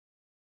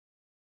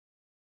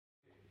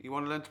You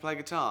want to learn to play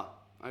guitar?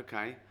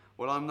 Okay.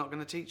 Well, I'm not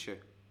going to teach you.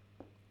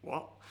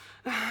 What?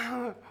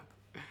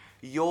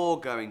 You're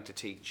going to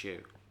teach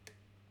you.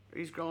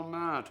 He's gone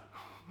mad.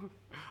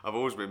 I've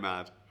always been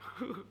mad.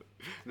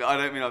 No, I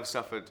don't mean I've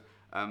suffered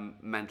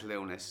mental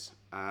illness.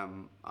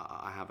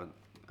 I haven't,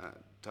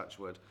 touch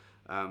wood.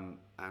 And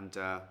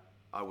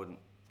I wouldn't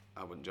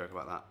joke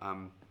about that.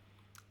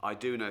 I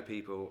do know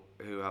people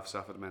who have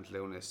suffered mental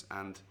illness,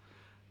 and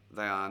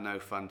they are no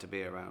fun to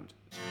be around.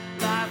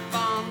 Life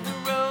on the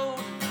road,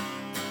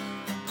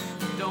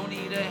 don't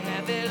need a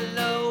heavy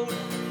load,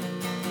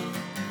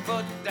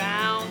 foot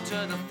down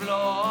to the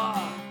floor,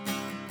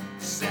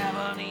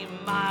 70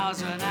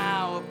 miles an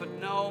hour but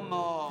no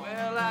more.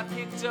 Well, I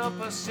picked up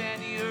a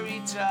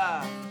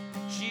senorita,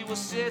 she was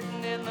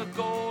sitting in the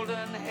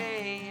golden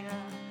hay.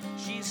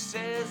 She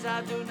says,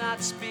 I do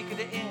not speak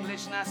the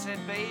English, and I said,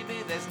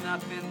 baby, there's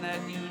nothing that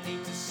you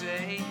need to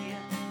say.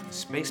 The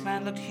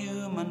spaceman looked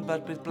human,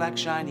 but with black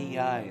shiny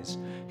eyes.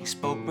 He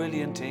spoke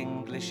brilliant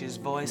English, his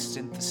voice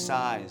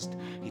synthesized.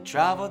 He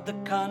traveled the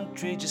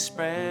country, just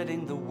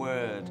spreading the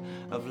word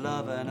of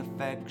love and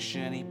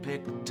affection. He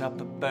picked up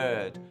a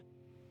bird.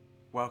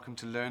 Welcome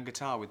to Learn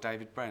Guitar with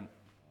David Brent.